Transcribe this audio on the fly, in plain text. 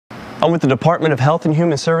I'm with the Department of Health and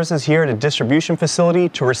Human Services here at a distribution facility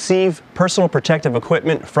to receive personal protective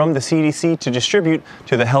equipment from the CDC to distribute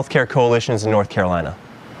to the healthcare coalitions in North Carolina.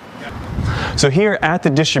 So here at the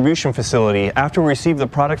distribution facility, after we receive the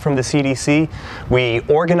product from the CDC, we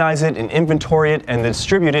organize it and inventory it and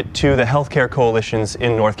distribute it to the healthcare coalitions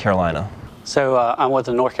in North Carolina. So I'm with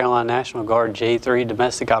the North Carolina National Guard J3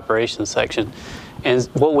 Domestic Operations Section. And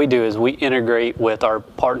what we do is we integrate with our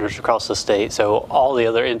partners across the state, so all the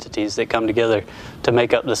other entities that come together to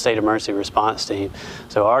make up the State Emergency Response Team.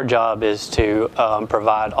 So our job is to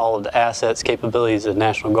provide all of the assets, capabilities that the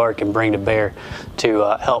National Guard can bring to bear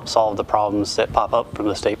to help solve the problems that pop up from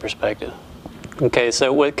the state perspective. Okay,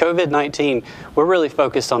 so with COVID-19, we're really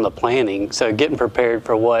focused on the planning, so getting prepared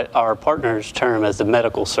for what our partners term as the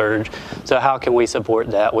medical surge. So how can we support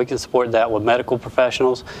that? We can support that with medical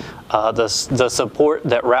professionals, the support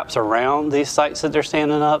that wraps around these sites that they're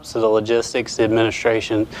standing up, so the logistics, the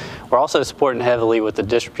administration. We're also supporting heavily with the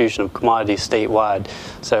distribution of commodities statewide.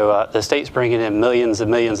 So the state's bringing in millions and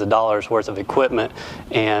millions of dollars worth of equipment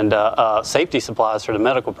and safety supplies for the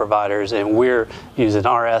medical providers, and we're using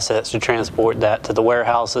our assets to transport that to the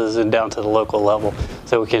warehouses and down to the local level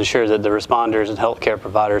so we can ensure that the responders and healthcare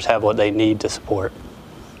providers have what they need to support.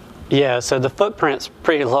 Yeah, so the footprint's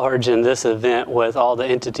pretty large in this event with all the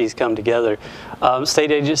entities come together.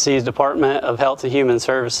 State agencies, Department of Health and Human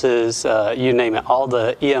Services, you name it, all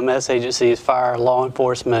the EMS agencies, fire, law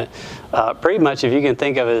enforcement, pretty much if you can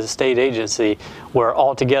think of it as a state agency, we're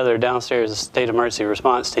all together downstairs as a State Emergency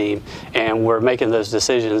Response Team, and we're making those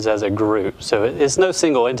decisions as a group. So it's no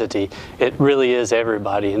single entity, it really is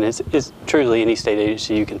everybody, and it's truly any state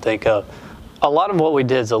agency you can think of. A lot of what we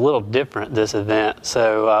did is a little different this event.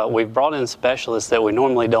 So we've brought in specialists that we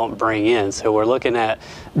normally don't bring in. So we're looking at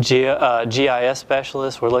GIS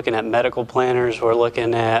specialists, we're looking at medical planners, we're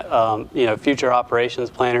looking at future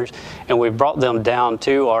operations planners, and we've brought them down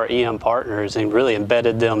to our EM partners and really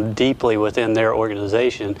embedded them deeply within their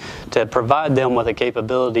organization to provide them with a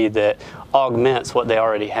capability that augments what they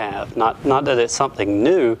already have. Not that it's something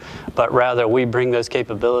new, but rather we bring those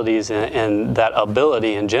capabilities and that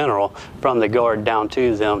ability in general from the Guard down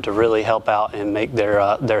to them to really help out and make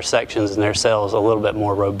their sections and their cells a little bit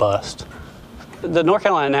more robust. The North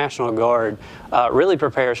Carolina National Guard really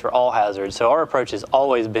prepares for all hazards. So our approach has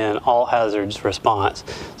always been all hazards response.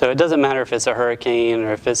 So it doesn't matter if it's a hurricane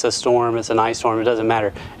or if it's a storm, it's an ice storm, it doesn't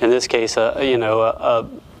matter. In this case, a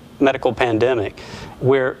medical pandemic.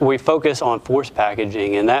 We focus on force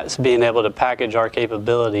packaging, and that's being able to package our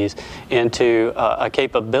capabilities into a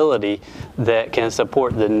capability that can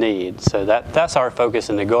support the need. So that's our focus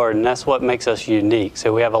in the Guard, and that's what makes us unique.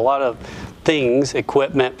 So we have a lot of things,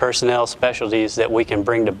 equipment, personnel, specialties that we can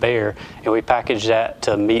bring to bear, and we package that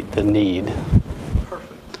to meet the need.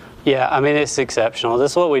 Yeah, I mean, it's exceptional.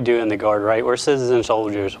 This is what we do in the Guard, right? We're citizen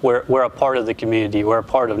soldiers. We're a part of the community. We're a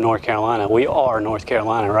part of North Carolina. We are North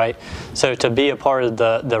Carolina, right? So to be a part of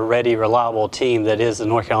the ready, reliable team that is the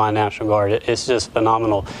North Carolina National Guard, it's just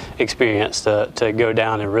phenomenal experience to go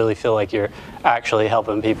down and really feel like you're actually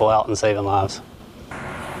helping people out and saving lives.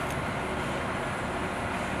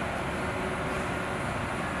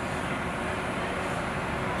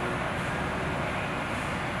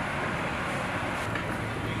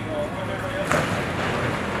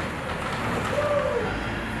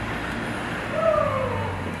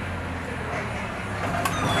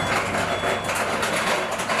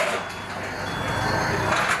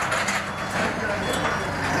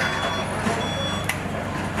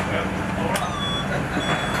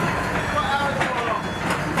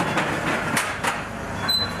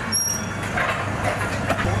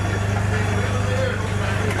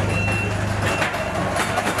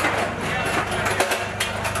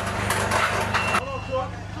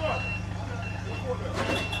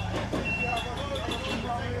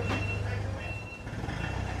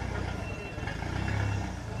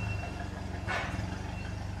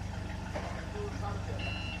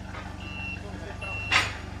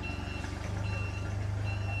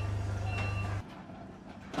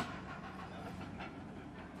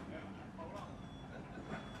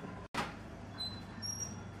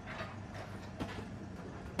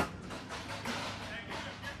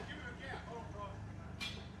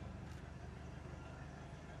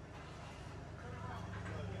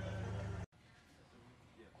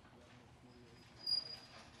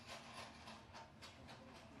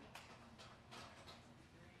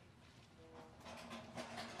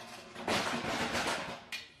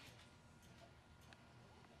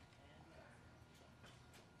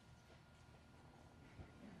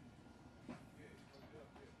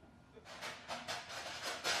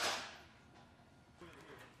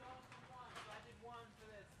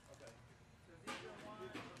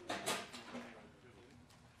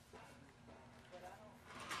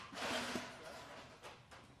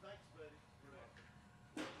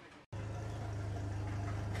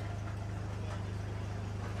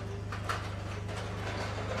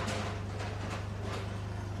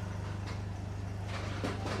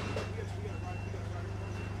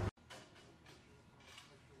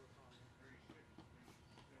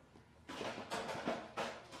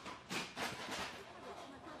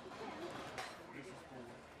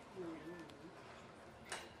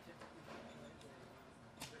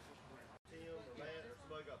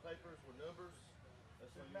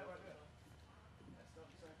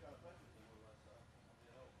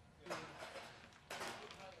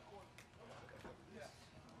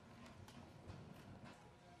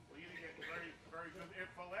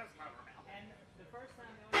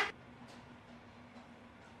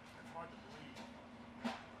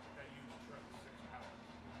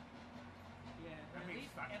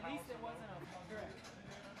 least it wasn't a correct.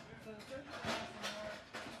 So the surgical more,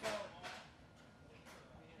 so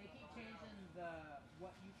they keep changing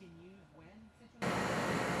what you can use when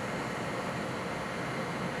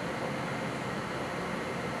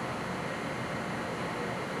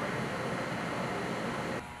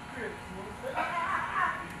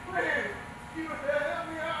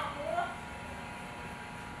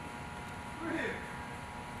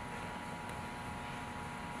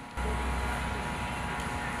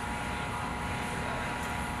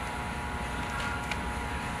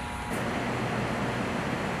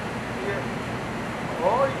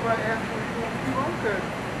Oh, you might ask me to do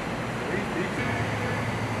okay.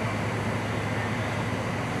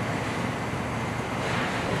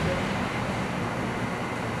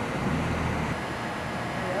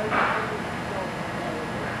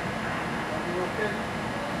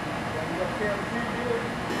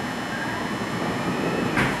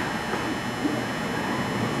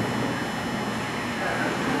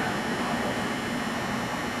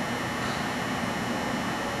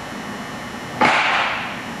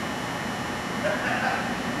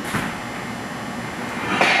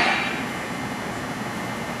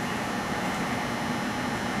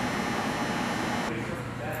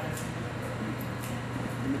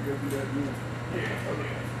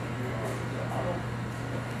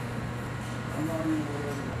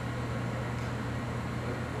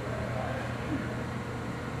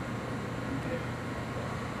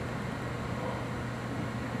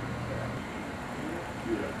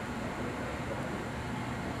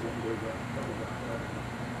 Yeah.